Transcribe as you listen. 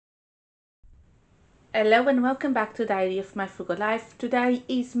Hello and welcome back to Diary of My Frugal Life. Today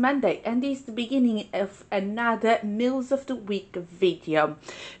is Monday and is the beginning of another Meals of the Week video.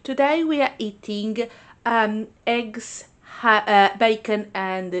 Today we are eating eggs, bacon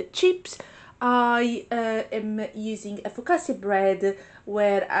and chips. I am using a focaccia bread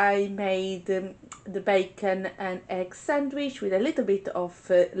where I made the bacon and egg sandwich with a little bit of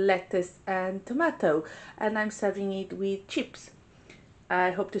lettuce and tomato, and I'm serving it with chips.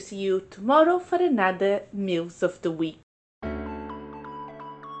 I hope to see you tomorrow for another Meals of the Week.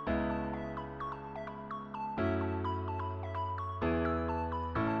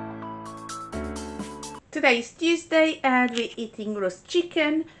 Today is Tuesday and we're eating roast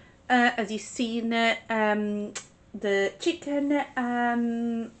chicken. As you've seen, the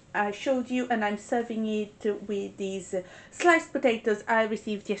chicken I showed you, and I'm serving it with these sliced potatoes I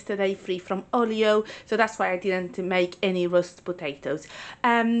received yesterday free from Olio, so that's why I didn't make any roast potatoes.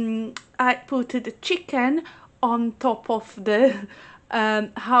 I put the chicken on top of the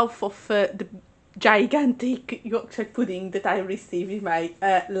half of the gigantic Yorkshire pudding that I received in my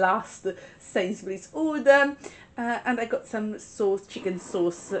last Sainsbury's order, and I got some sauce, chicken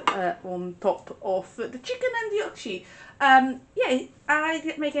sauce on top of the chicken and the Yorkshire. Yeah, I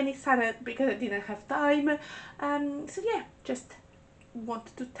didn't make any salad because I didn't have time, so yeah, just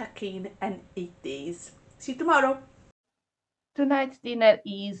wanted to tuck in and eat these. See you tomorrow. Tonight's dinner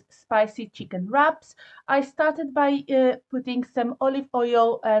is spicy chicken wraps. I started by putting some olive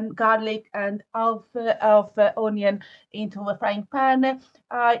oil and garlic and half of onion into a frying pan.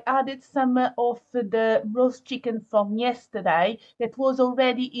 I added some of the roast chicken from yesterday that was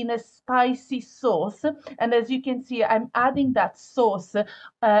already in a spicy sauce. And as you can see, I'm adding that sauce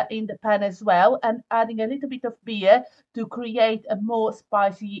in the pan as well and adding a little bit of beer to create a more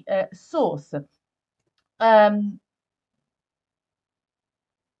spicy sauce. Um,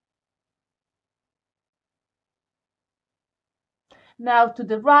 Now to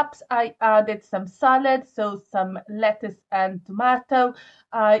the wraps, I added some salad, so some lettuce and tomato.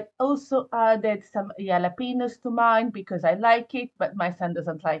 I also added some jalapenos to mine because I like it, but my son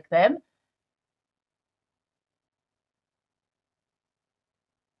doesn't like them.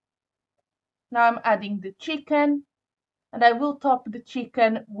 Now I'm adding the chicken, and I will top the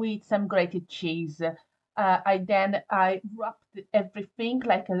chicken with some grated cheese. I wrapped everything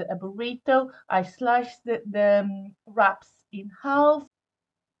like a burrito. I sliced the wraps in half.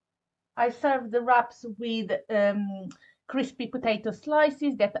 I serve the wraps with crispy potato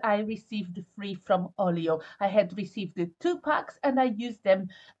slices that I received free from Olio. I had received the 2 packs and I used them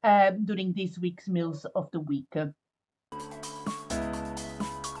during this week's meals of the week.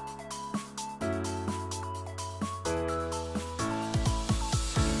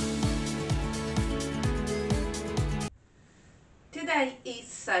 Today is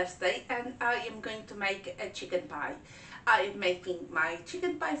Thursday and I am going to make a chicken pie. I am making my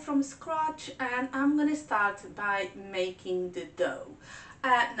chicken pie from scratch and I'm going to start by making the dough.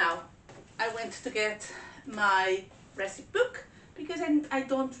 Now, I went to get my recipe book because I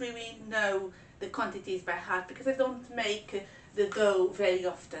don't really know the quantities by heart because I don't make the dough very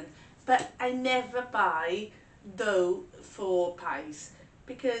often. But I never buy dough for pies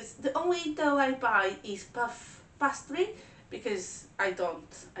because the only dough I buy is puff pastry because I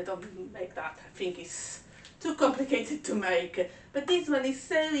don't make that. I think it's too complicated to make. But this one is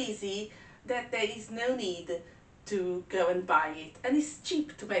so easy that there is no need to go and buy it, and it's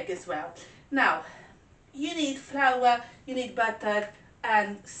cheap to make as well. Now, you need flour, you need butter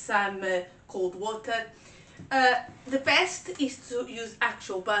and some cold water. The best is to use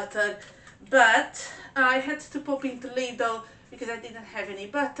actual butter, but I had to pop into Lidl because I didn't have any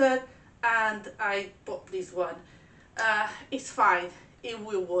butter and I bought this one. It's fine, it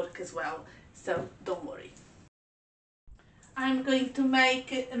will work as well, so don't worry. I'm going to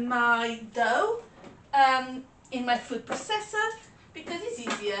make my dough in my food processor because it's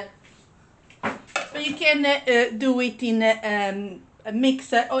easier. But you can do it in a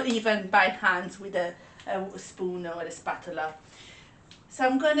mixer or even by hands with a spoon or a spatula. So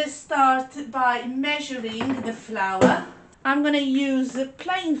I'm going to start by measuring the flour. I'm going to use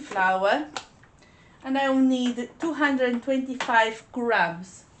plain flour and I will need 225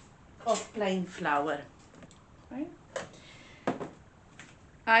 grams of plain flour. Right.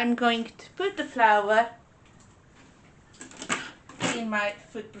 I'm going to put the flour in my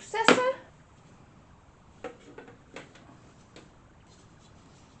food processor.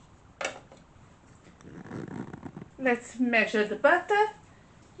 Let's measure the butter.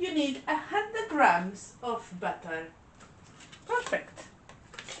 You need 100 grams of butter. Perfect.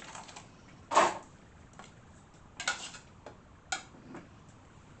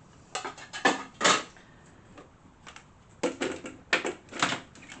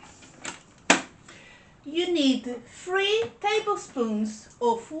 you need 3 tablespoons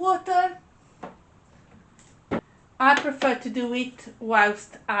of water. I prefer to do it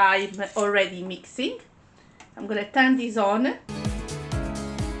whilst I'm already mixing. I'm going to turn this on.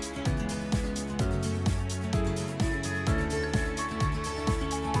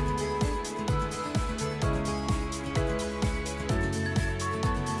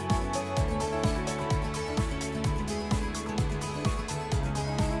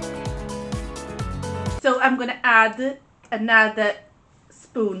 So I'm going to add another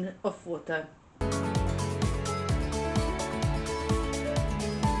spoon of water.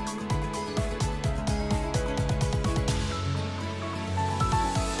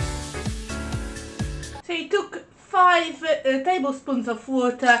 So it took 5 tablespoons of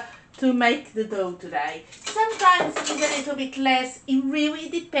water to make the dough today. Sometimes it's a little bit less. It really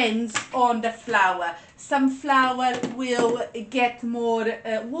depends on the flour. Some flour will get more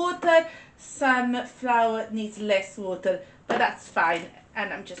water, some flour needs less water, but that's fine.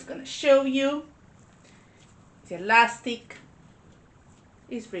 And I'm just going to show you. The elastic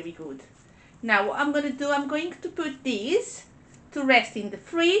is really good. Now what I'm going to do, I'm going to put these to rest in the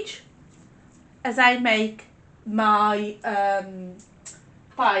fridge as I make my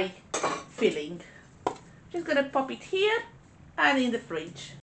pie filling. Just going to pop it here and in the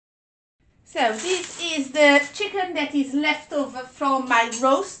fridge. So this is the chicken that is left over from my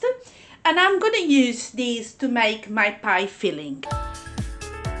roast, and I'm going to use these to make my pie filling.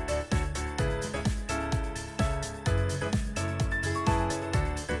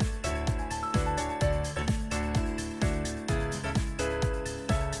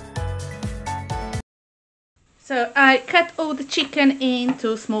 So I cut all the chicken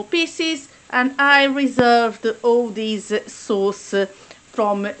into small pieces, and I reserved all this sauce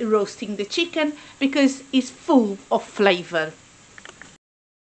from roasting the chicken because it's full of flavor.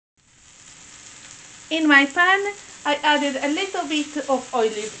 In my pan I added a little bit of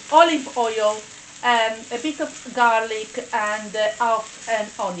olive oil, a bit of garlic and half an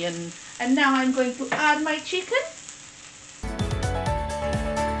onion. And now I'm going to add my chicken.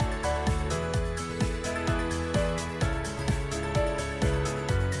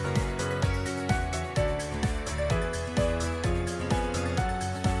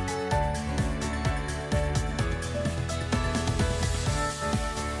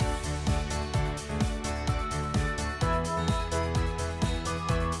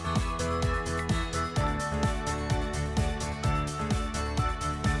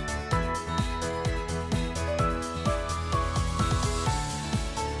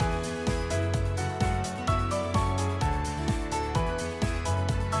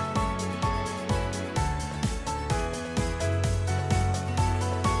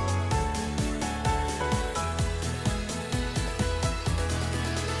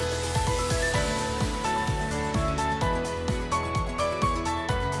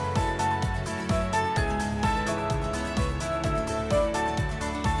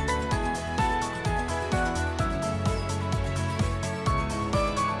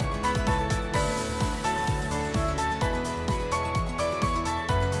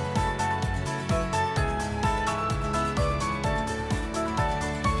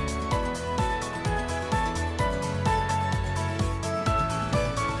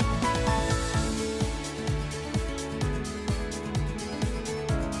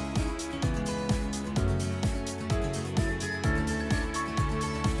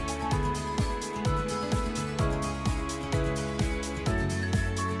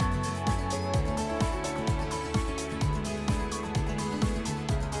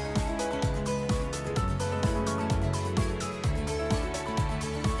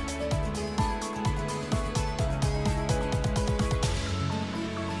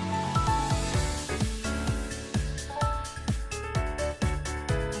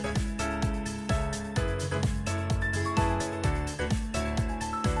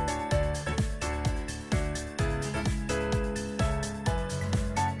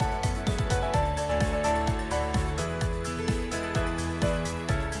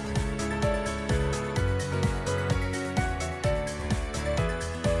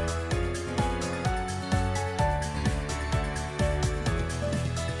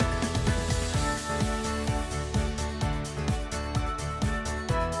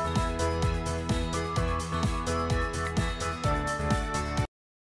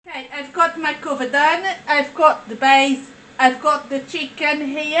 I've got my cover done, I've got the base, I've got the chicken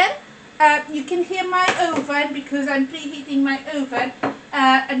here. You can hear my oven because I'm preheating my oven,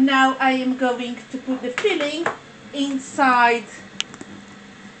 and now I am going to put the filling inside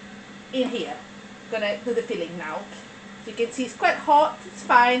in here. I'm gonna do the filling now. So you can see it's quite hot, it's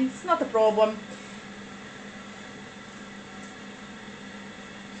fine, it's not a problem.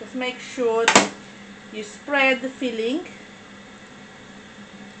 just make sure you spread the filling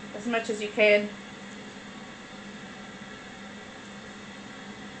as much as you can.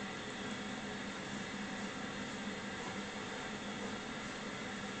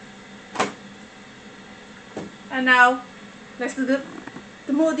 And now let's do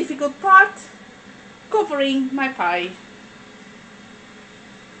the more difficult part, covering my pie.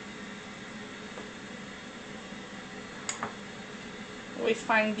 Always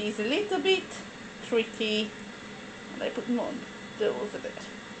find these a little bit tricky, and I put more dough over there.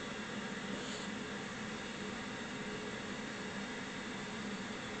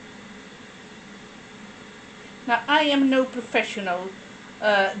 Now I am no professional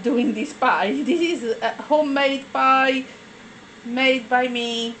doing this pie. This is a homemade pie made by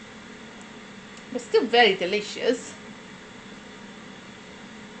me, but still very delicious.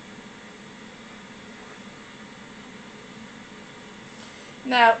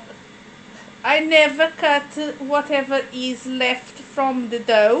 Now I never cut whatever is left from the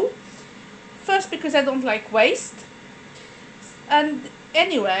dough, first because I don't like waste, and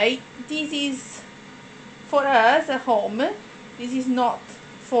anyway this is for us at home. This is not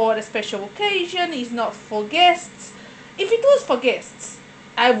for a special occasion, it's not for guests. If it was for guests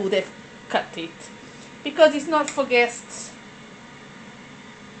I would have cut it. Because it's not for guests,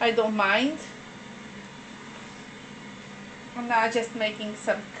 I don't mind. I'm now just making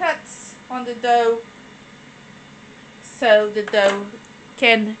some cuts on the dough so the dough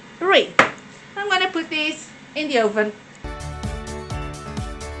can ring. I'm gonna put this in the oven.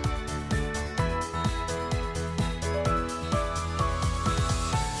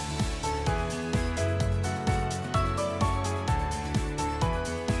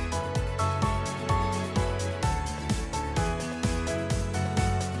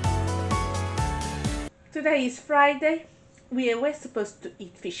 Today is Friday. We were supposed to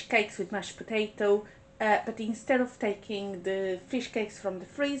eat fish cakes with mashed potato, but instead of taking the fish cakes from the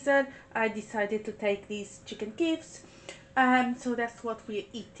freezer, I decided to take these chicken gifts. So that's what we're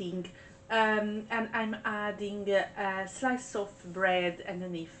eating. And I'm adding a slice of bread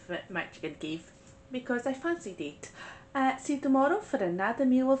underneath my chicken gift because I fancied it. See you tomorrow for another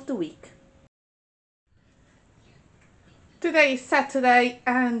meal of the week. Today is Saturday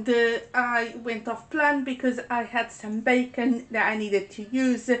and I went off plan because I had some bacon that I needed to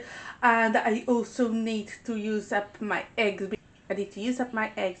use, and I also need to use up my eggs. I need to use up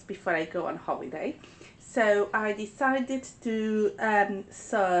my eggs before I go on holiday. So I decided to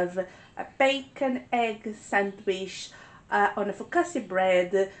serve a bacon egg sandwich on a focaccia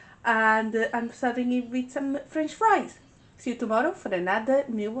bread, and I'm serving it with some French fries. See you tomorrow for another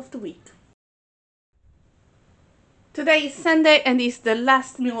meal of the week. Today is Sunday and it's the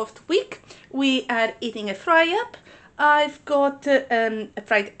last meal of the week. We are eating a fry-up. I've got a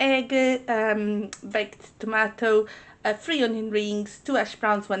fried egg, baked tomato, 3 onion rings, 2 hash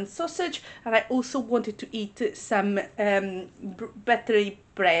browns, 1 sausage, and I also wanted to eat some buttery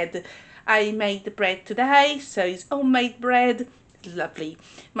bread. I made the bread today, so it's homemade bread. Lovely.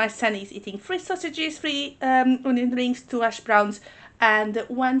 My son is eating 3 sausages, 3 onion rings, 2 hash browns, and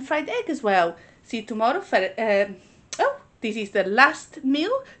 1 fried egg as well. See you tomorrow for this is the last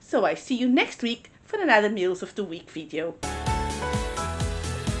meal, so I see you next week for another Meals of the Week video.